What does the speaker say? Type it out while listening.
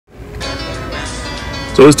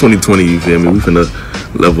So it's 2020, you feel me? We finna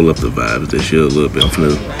level up the vibes this year a little bit. I'm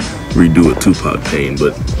finna redo a Tupac paint,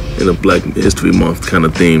 but in a Black History Month kind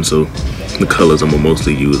of theme. So the colors I'm gonna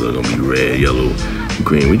mostly use are gonna be red, yellow,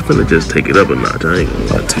 green. We finna just take it up a notch. I ain't gonna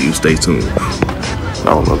lie to you. Stay tuned. I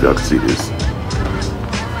don't know if y'all can see this,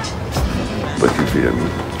 but you feel me?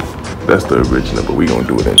 That's the original, but we gonna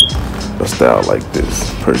do it in a style like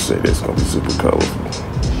this per se. That's gonna be super colorful.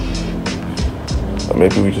 Or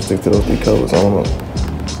maybe we just stick to those 3 colors. I don't know.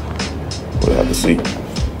 We'll have to see.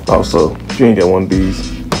 Also, if you ain't got one of these,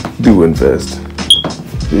 do invest.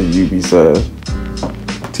 This UV size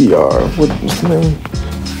TR. What's the name?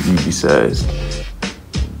 UV size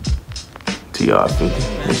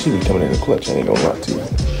TR50. This should be coming in the clutch. I ain't gonna lie to you.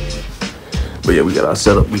 But yeah, we got our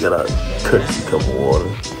setup. We got our courtesy cup of water.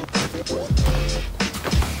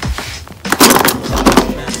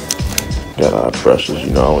 Got our brushes.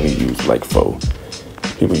 You know, I only use like 4.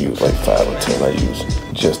 People use like 5 or 10. I use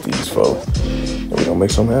just these 4. And we gonna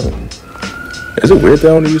make something happen. Is it weird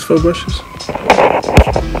that I only use 4 brushes?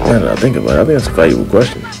 Now that I think about it, I think that's a valuable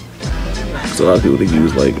question. Because a lot of people, they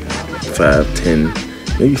use like 5, 10,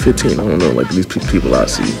 maybe 15. I don't know, like these people I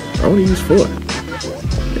see. I only use 4.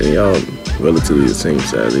 And y'all relatively the same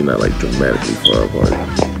size. They're not like dramatically far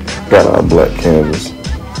apart. Got our black canvas.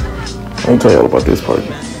 I ain't tell y'all about this part.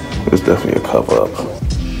 It's definitely a cover up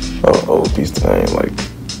of an old piece that I ain't like.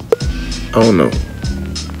 I don't know.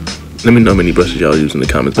 Let me know how many brushes y'all use in the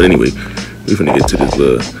comments. But anyway, we're finna get to this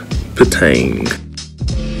little petang.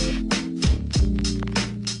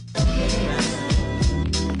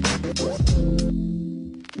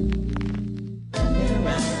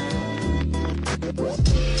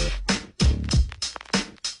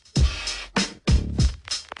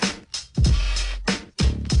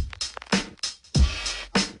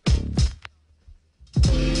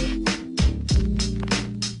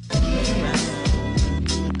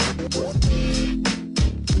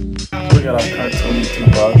 We got our cartoon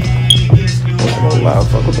Tupac. I'm loud,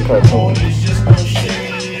 fuck with the cartoon.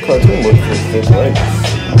 Cartoon looks just this right.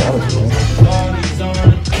 Honestly. So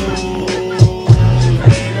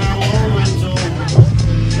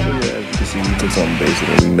yeah, as you can see, we took something basic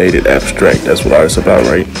and we made it abstract. That's what art's about,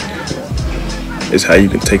 right? It's how you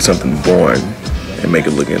can take something boring and make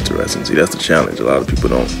it look interesting. See, that's the challenge. A lot of people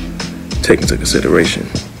don't take into consideration.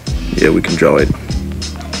 Yeah, we can draw it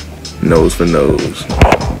nose for nose.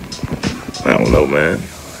 I don't know, man.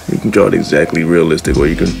 You can draw it exactly realistic, or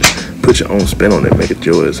you can put your own spin on it, make it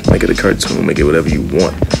yours, make it a cartoon, make it whatever you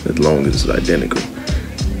want, as long as it's identical.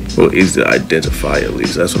 Well, easy to identify at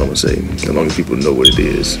least, that's what I'm gonna say. As long as people know what it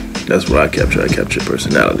is. That's what I capture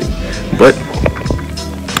personality. But,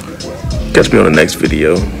 catch me on the next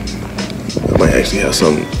video. I might actually have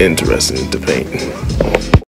something interesting to paint.